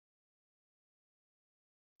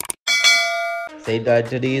St.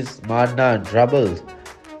 Anthony's Marna drubbles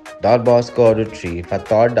Don Bosco Oratory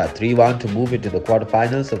Fatorda 3-1 to move into the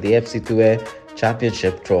quarterfinals of the F.C.Tuem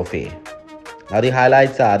Championship Trophy. Now the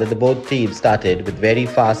highlights are that the both teams started with very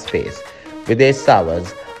fast pace. Videsh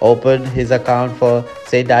Savas opened his account for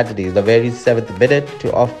St. Anthony's in the very 7th minute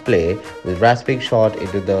to off play with rasping shot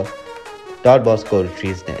into the Don Bosco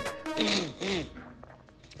Oratory's net.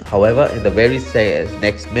 However, in the very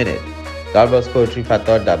next minute, Don Bosco Oratory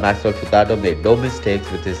Fatorda Maxwell Furtado made no mistakes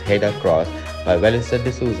with his header cross by Wellington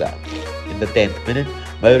D'Souza. In the 10th minute,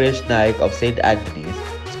 Mayuresh Naik of St. Anthony's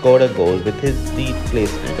scored a goal with his neat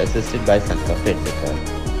placement assisted by Sanka Pendekar.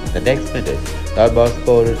 In the next minute, Don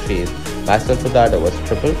Bosco Oratory's Maxwell Furtado was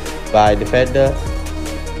tripled by defender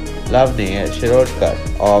Lavne Shirodkar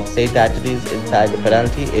of St. Anthony's inside the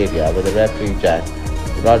penalty area where the referee Jan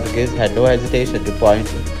Rodriguez had no hesitation to point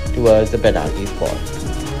towards the penalty spot.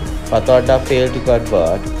 Fatorda failed to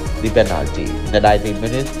convert the penalty. In the 19th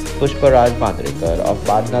minute, Pushparaj Mandrekar of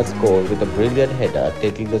Badna scored with a brilliant header,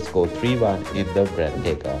 taking the score 3-1 in the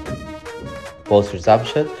breathtaker.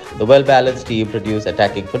 Post-resumption, the well-balanced team produced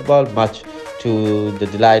attacking football, much to the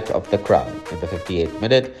delight of the crowd. In the 58th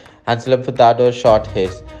minute, Anselm Furtado shot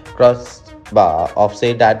his crossbar of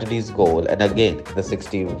St. Anthony's goal, and again in the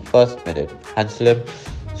 61st minute, Anselm's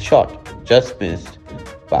shot just missed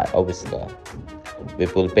by a whisker.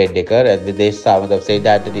 Vipul Pendekar and Videsh Savant of St.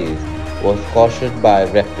 Anthony's was cautioned by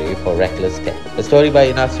referee for reckless step. The story by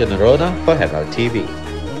Ignacio Nerona for Herald TV.